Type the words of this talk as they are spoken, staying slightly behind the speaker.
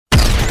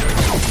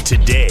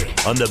Today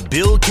on The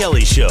Bill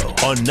Kelly Show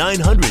on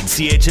 900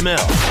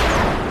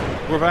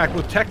 CHML. We're back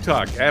with Tech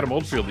Talk. Adam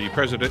Oldfield, the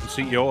president and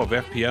CEO of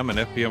FPM and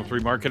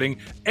FPM3 Marketing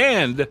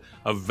and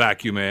of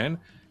VacuumMan,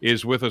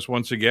 is with us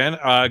once again.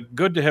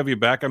 Good to have you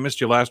back. I missed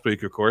you last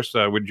week, of course,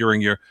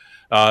 during your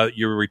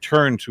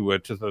return to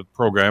the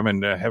program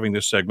and having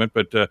this segment.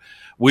 But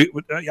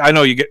I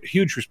know you get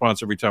huge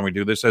response every time we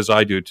do this, as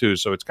I do too.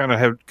 So it's kind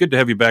of good to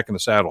have you back in the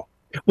saddle.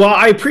 Well,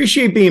 I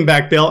appreciate being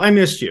back, Bill. I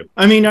missed you.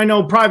 I mean, I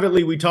know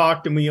privately we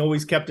talked and we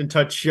always kept in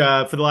touch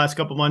for the last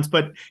couple of months,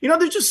 but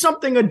there's just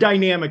a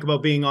dynamic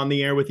about being on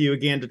the air with you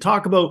again to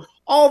talk about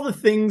all the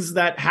things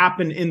that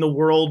happen in the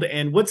world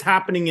and what's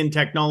happening in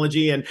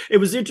technology. And it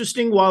was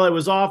interesting while I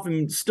was off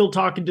and still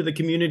talking to the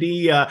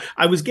community.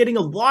 I was getting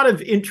a lot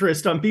of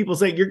interest on people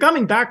saying, you're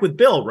coming back with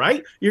Bill,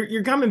 right?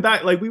 You're coming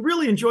back. Like, we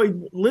really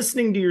enjoyed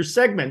listening to your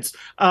segments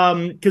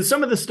because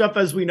some of the stuff,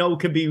 as we know,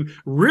 can be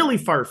really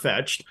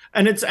far-fetched.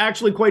 And it's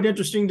actually quite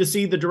interesting to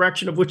see the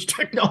direction of which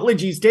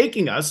technology is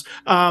taking us.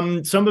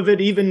 Some of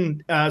it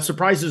even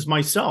surprises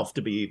myself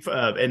to be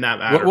in that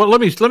matter. Well,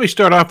 let me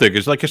start off there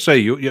because, like I say,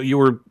 you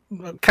were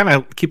kind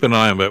of keep an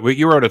eye on it.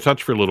 You were out of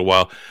touch for a little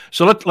while.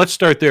 So let's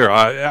start there.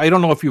 I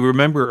don't know if you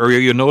remember or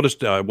you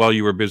noticed while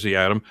you were busy,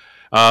 Adam,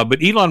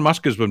 but Elon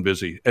Musk has been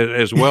busy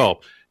as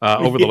well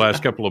over the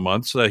last couple of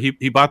months.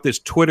 He bought this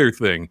Twitter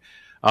thing.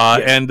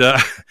 And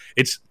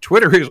it's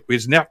Twitter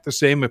is not the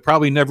same. It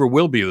probably never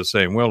will be the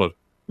same, will it?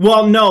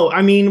 Well, no.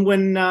 I mean,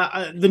 when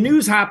the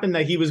news happened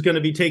that he was going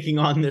to be taking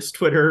on this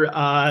Twitter,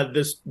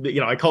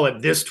 I call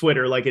it this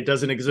Twitter, like it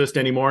doesn't exist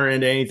anymore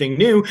and anything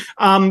new.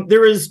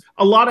 There is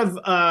a lot of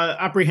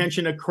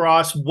apprehension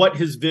across what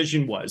his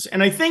vision was.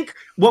 And I think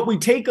what we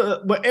take,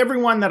 what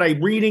everyone that I'm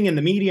reading in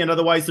the media and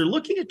otherwise, they're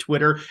looking at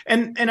Twitter.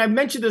 And I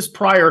mentioned this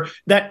prior,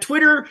 that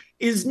Twitter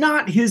is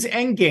not his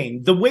end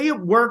game. The way it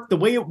worked, the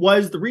way it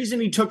was, the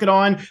reason he took it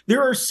on,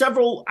 there are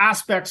several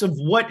aspects of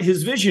what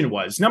his vision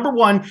was. Number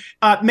one,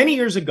 many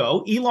years ago,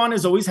 Elon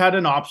has always had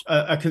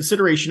a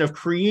consideration of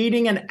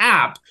creating an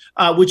app,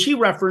 which he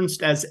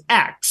referenced as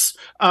X,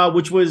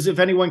 which was, if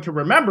anyone can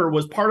remember,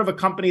 was part of a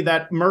company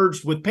that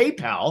merged with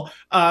PayPal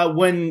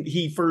when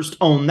he first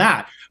owned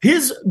that.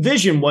 His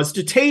vision was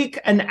to take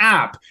an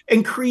app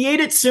and create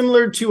it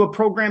similar to a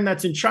program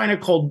that's in China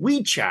called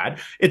WeChat.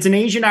 It's an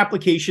Asian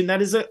application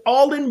that is an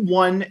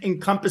all-in-one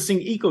encompassing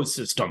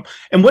ecosystem.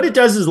 And what it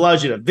does is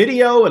allows you to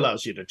video,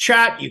 allows you to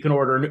chat, you can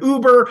order an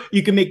Uber,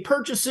 you can make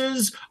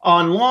purchases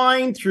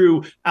online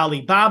through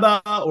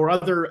Alibaba or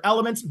other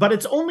elements, but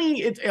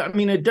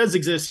it does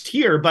exist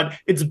here, but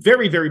it's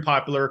very, very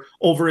popular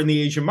over in the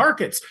Asian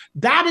markets.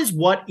 That is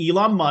what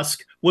Elon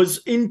Musk was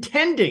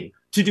intending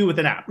to do with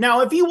an app. Now,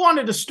 if he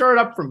wanted to start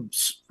up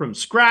from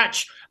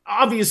scratch,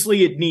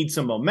 obviously it needs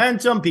some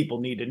momentum.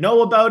 People need to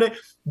know about it.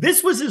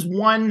 This was his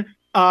one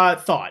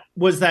thought,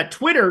 was that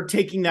Twitter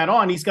taking that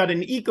on, he's got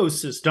an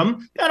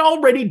ecosystem that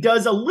already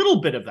does a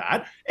little bit of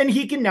that, and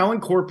he can now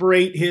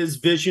incorporate his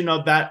vision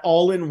of that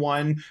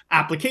all-in-one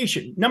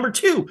application. Number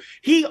two,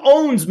 he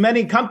owns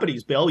many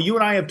companies, Bill. You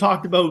and I have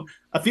talked about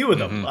a few of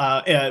them.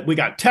 We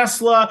got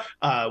Tesla.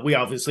 We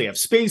obviously have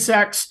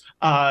SpaceX.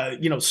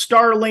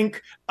 Starlink.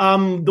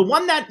 The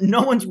one that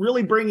no one's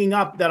really bringing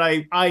up that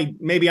I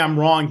maybe I'm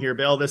wrong here,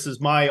 Bill, this is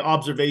my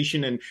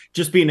observation and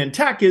just being in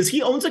tech, is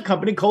he owns a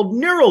company called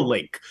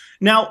Neuralink.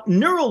 Now,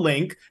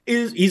 Neuralink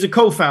he's a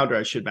co-founder,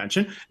 I should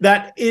mention,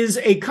 that is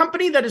a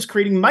company that is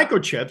creating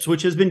microchips,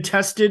 which has been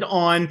tested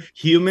on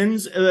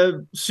humans,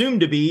 soon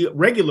to be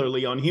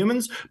regularly on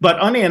humans, but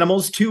on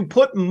animals, to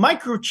put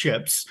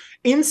microchips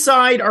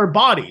inside our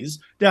bodies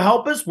to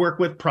help us work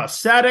with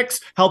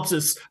prosthetics, helps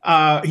us.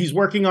 He's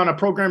working on a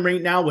program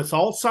right now with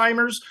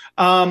Alzheimer's.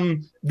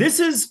 This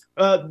is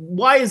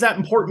why is that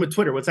important with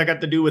Twitter? What's that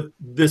got to do with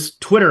this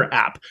Twitter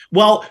app?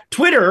 Well,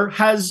 Twitter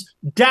has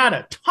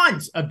data,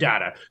 tons of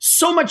data,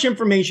 so much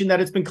information that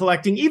it's been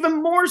collecting,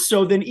 even more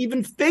so than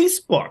even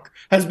Facebook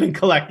has been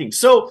collecting.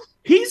 So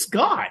he's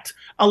got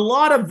a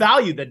lot of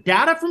value. The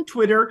data from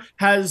Twitter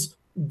has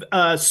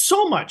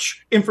so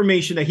much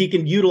information that he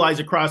can utilize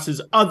across his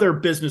other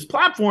business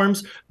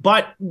platforms.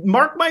 But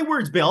mark my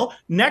words, Bill,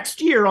 next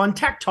year on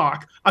Tech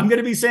Talk, I'm going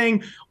to be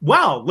saying,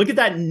 wow, look at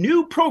that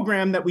new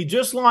program that we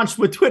just launched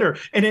with Twitter.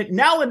 And it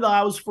now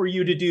allows for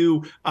you to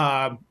do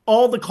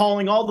all the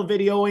calling, all the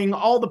videoing,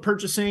 all the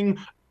purchasing.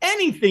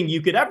 Anything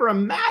you could ever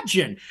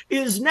imagine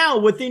is now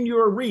within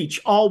your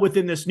reach, all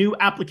within this new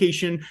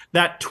application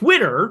that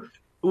Twitter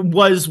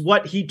was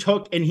what he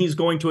took and he's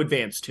going to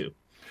advance to.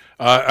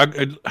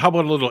 How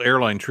about a little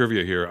airline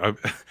trivia here?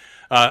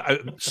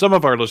 Some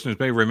of our listeners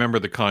may remember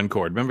the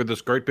Concorde. Remember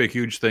this great big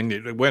huge thing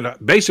that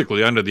went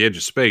basically under the edge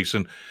of space,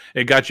 and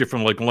it got you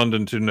from like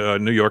London to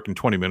New York in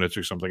 20 minutes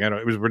or something.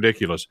 It was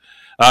ridiculous.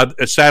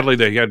 Sadly,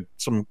 they had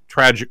some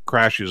tragic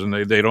crashes, and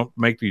they don't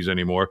make these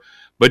anymore.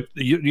 But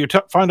you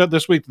found out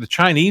this week the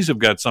Chinese have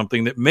got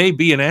something that may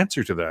be an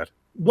answer to that.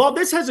 Well,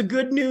 this has a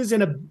good news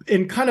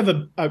and kind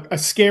of a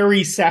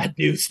scary, sad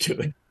news to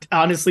it.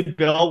 Honestly,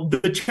 Bill,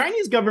 the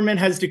Chinese government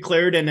has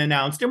declared and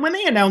announced, and when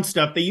they announce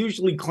stuff, they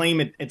usually claim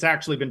it's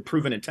actually been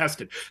proven and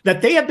tested,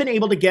 that they have been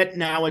able to get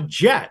now a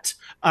jet.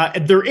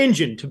 Their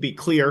engine, to be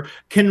clear,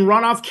 can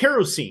run off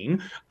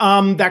kerosene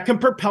that can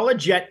propel a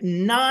jet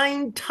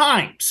 9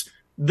 times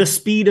the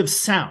speed of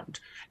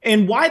sound.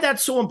 And why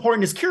that's so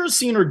important is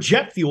kerosene or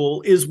jet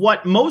fuel is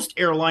what most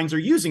airlines are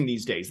using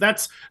these days.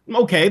 That's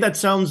okay. That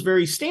sounds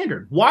very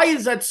standard. Why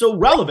is that so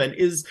relevant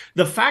is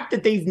the fact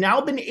that they've now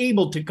been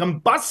able to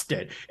combust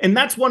it. And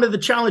that's one of the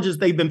challenges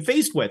they've been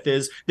faced with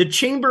is the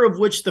chamber of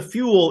which the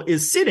fuel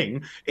is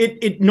sitting.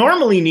 It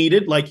normally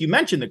needed, like you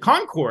mentioned, the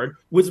Concorde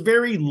was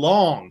very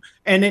long.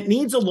 And it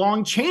needs a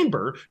long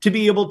chamber to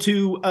be able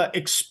to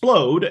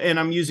explode. And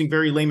I'm using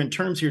very layman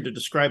terms here to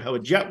describe how a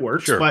jet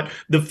works. Sure. But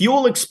the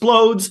fuel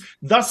explodes,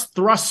 thus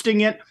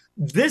thrusting it.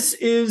 This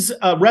is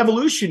a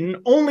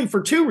revolution only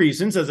for 2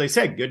 reasons. As I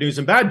said, good news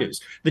and bad news.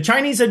 The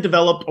Chinese had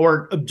developed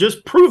or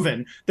just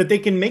proven that they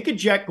can make a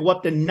jet go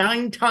up to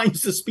 9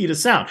 times the speed of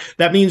sound.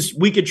 That means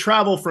we could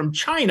travel from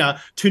China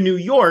to New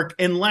York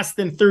in less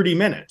than 30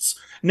 minutes.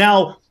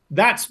 Now,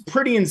 that's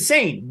pretty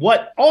insane.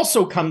 What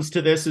also comes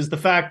to this is the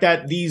fact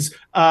that these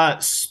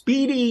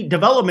speedy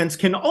developments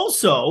can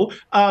also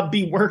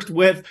be worked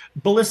with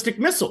ballistic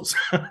missiles.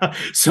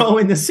 So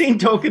in the same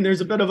token,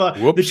 there's a bit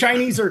of the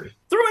Chinese are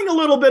throwing a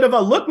little bit of a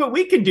look what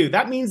we can do.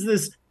 That means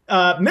this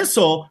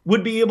missile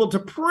would be able to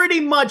pretty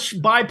much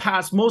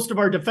bypass most of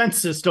our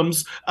defense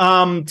systems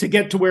to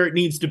get to where it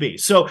needs to be.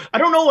 So I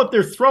don't know if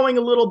they're throwing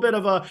a little bit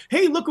of a,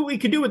 hey, look what we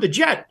can do with the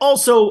jet.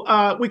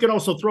 Also, we can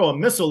also throw a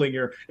missile in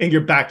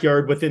your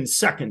backyard within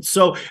seconds.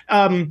 So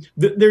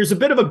there's a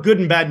bit of a good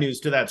and bad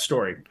news to that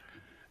story.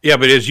 Yeah,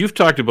 but as you've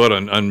talked about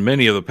on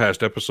many of the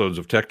past episodes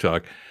of Tech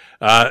Talk,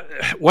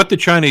 what the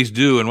Chinese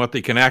do and what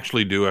they can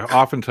actually do are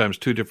oftentimes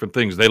 2 different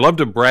things. They love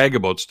to brag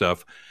about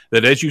stuff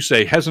that, as you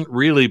say, hasn't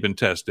really been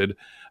tested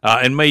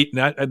and may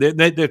not.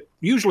 They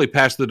usually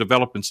past the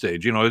development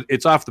stage. You know,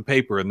 it's off the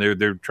paper and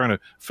they're trying to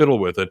fiddle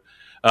with it.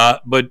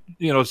 But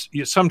you know,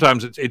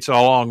 sometimes it's a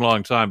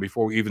long time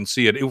before we even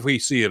see it, if we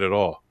see it at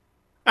all.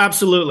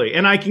 Absolutely.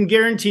 And I can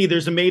guarantee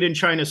there's a made in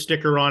China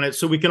sticker on it,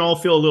 so we can all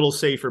feel a little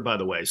safer, by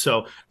the way.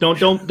 So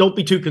don't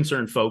be too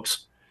concerned,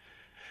 folks.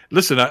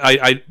 Listen,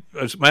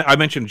 I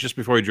mentioned just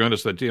before you joined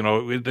us that, you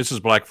know, this is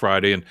Black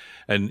Friday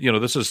and you know,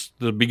 this is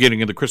the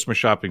beginning of the Christmas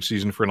shopping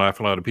season for an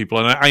awful lot of people.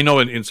 And I know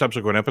in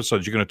subsequent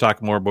episodes you're going to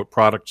talk more about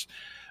products,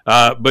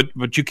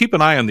 but you keep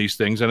an eye on these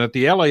things. And at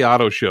the LA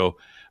Auto Show,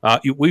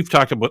 we've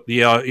talked about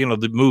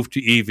the move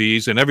to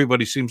EVs, and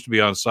everybody seems to be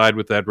on side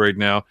with that right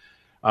now.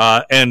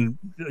 And,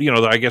 you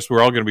know, I guess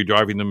we're all going to be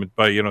driving them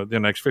by, you know, the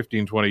next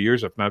 15, 20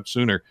 years, if not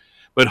sooner.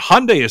 But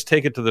Hyundai has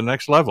taken it to the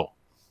next level.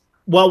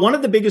 Well, one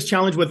of the biggest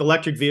challenges with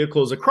electric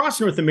vehicles across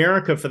North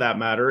America, for that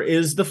matter,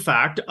 is the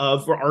fact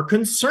of our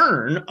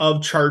concern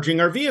of charging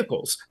our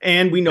vehicles.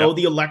 And we know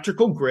the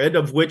electrical grid,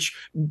 of which,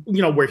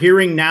 you know, we're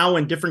hearing now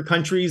in different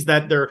countries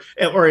that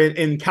or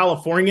in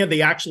California,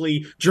 they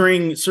actually,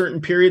 during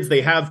certain periods,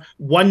 they have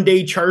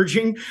 1-day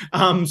charging.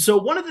 So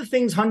one of the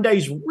things Hyundai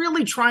is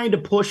really trying to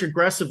push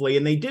aggressively,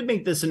 and they did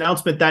make this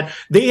announcement, that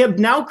they have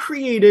now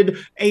created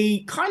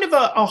a kind of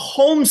a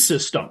home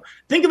system.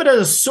 Think of it as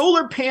a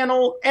solar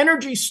panel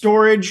energy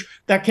storage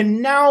that can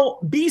now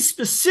be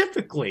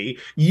specifically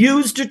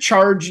used to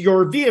charge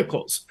your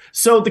vehicles.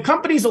 So the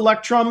company's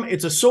Electrum,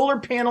 it's a solar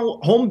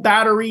panel, home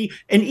battery,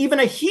 and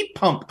even a heat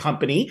pump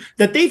company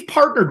that they've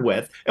partnered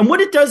with. And what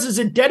it does is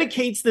it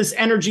dedicates this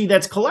energy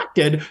that's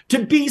collected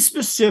to be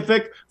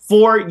specific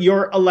for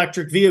your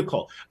electric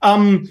vehicle.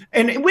 And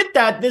with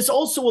that, this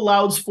also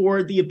allows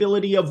for the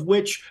ability of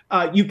which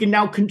you can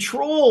now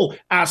control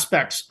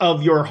aspects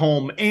of your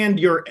home and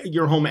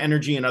your home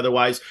energy and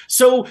otherwise.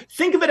 So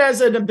think of it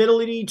as an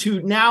ability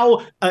to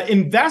now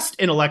invest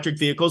in electric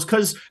vehicles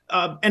because,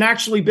 and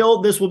actually,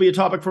 Bill, this will be a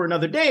topic for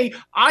another day.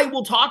 I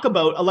will talk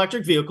about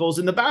electric vehicles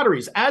and the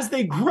batteries. As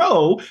they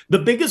grow, the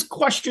biggest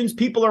questions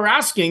people are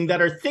asking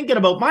that are thinking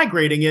about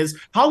migrating is,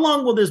 how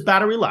long will this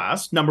battery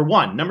last? Number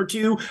one. Number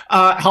two,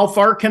 how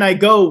far can I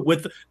go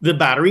with the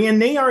battery? And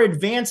they are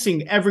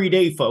advancing every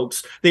day,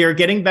 folks. They are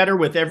getting better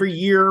with every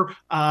year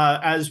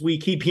as we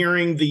keep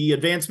hearing the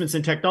advancements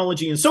in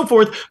technology and so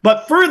forth.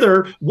 But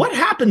further, what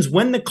happens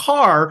when the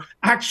car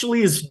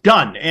actually is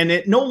done and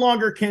it no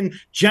longer can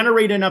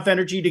generate enough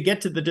energy to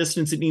get to the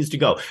distance it needs to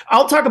go?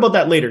 I'll talk about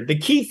that later. The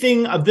key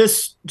thing of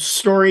this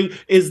story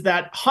is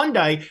that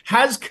Hyundai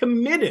has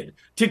committed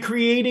to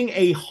creating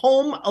a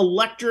home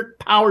electric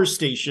power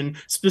station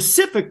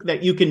specific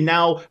that you can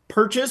now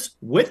purchase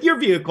with your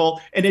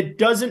vehicle, and it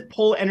doesn't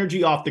pull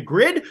energy off the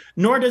grid,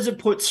 nor does it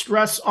put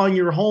stress on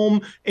your home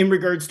in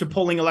regards to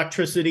pulling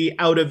electricity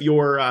out of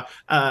your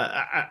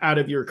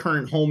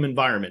current home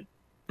environment.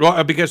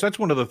 Well, because that's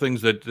one of the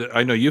things that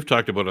I know you've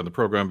talked about on the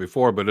program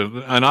before, but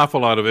an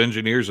awful lot of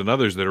engineers and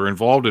others that are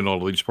involved in all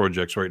of these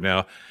projects right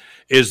now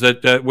is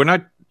that we're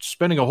not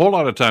spending a whole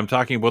lot of time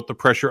talking about the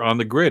pressure on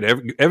the grid.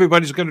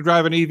 Everybody's going to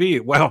drive an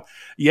EV. Well,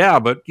 yeah,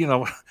 but, you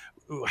know,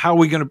 how are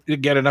we going to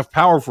get enough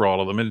power for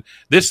all of them? And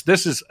this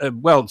is,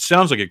 well, it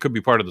sounds like it could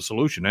be part of the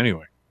solution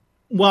anyway.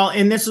 Well,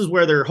 and this is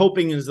where they're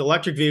hoping is the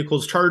electric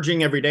vehicles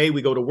charging every day.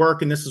 We go to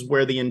work, and this is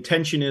where the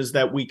intention is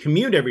that we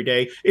commute every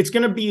day. It's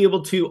going to be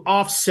able to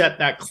offset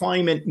that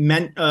climate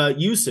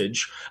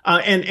usage.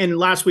 And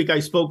last week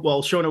I spoke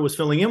while Shona was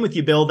filling in with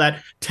you, Bill,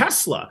 that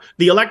Tesla,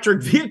 the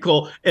electric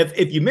vehicle,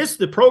 if you missed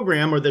the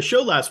program or the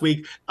show last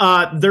week,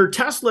 their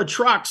Tesla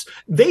trucks,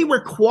 they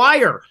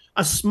require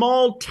a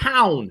small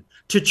town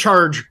to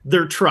charge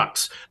their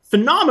trucks.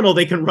 Phenomenal.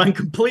 They can run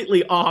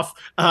completely off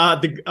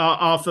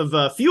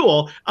of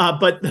fuel,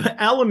 but the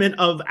element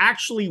of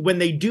actually when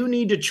they do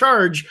need to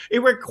charge,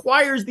 it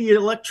requires the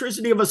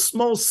electricity of a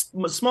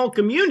small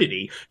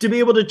community to be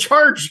able to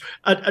charge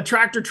a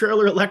tractor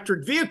trailer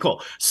electric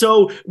vehicle.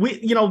 So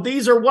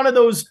these are one of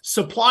those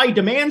supply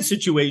demand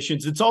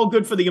situations. It's all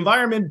good for the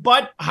environment,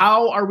 but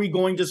how are we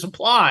going to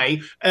supply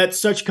at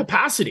such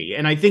capacity?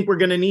 And I think we're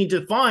going to need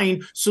to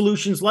find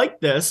solutions like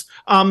this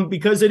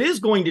because it is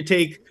going to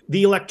take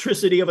the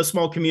electricity of a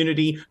small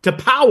community to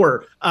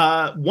power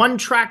one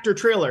tractor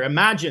trailer.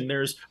 Imagine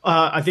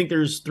I think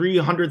there's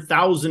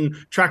 300,000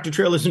 tractor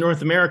trailers in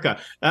North America.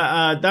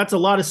 That's a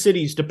lot of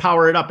cities to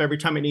power it up every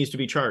time it needs to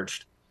be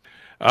charged.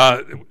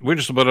 We're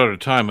just about out of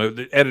time.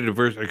 The edited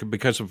version,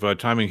 because of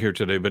timing here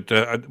today. But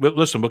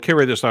listen, we'll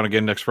carry this on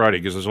again next Friday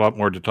because there's a lot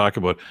more to talk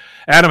about.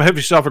 Adam, have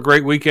yourself a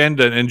great weekend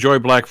and enjoy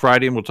Black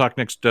Friday. And we'll talk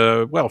next,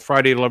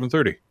 Friday at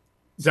 11:30.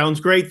 Sounds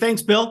great.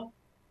 Thanks, Bill.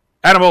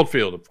 Adam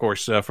Oldfield, of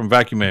course, from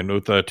Vacuum Man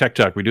with Tech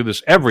Talk. We do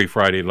this every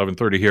Friday at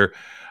 11:30 here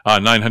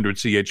on 900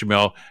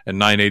 CHML and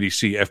 980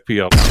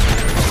 CFPL.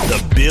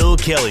 The Bill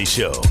Kelly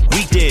Show,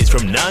 weekdays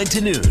from 9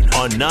 to noon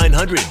on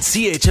 900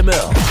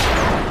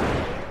 CHML.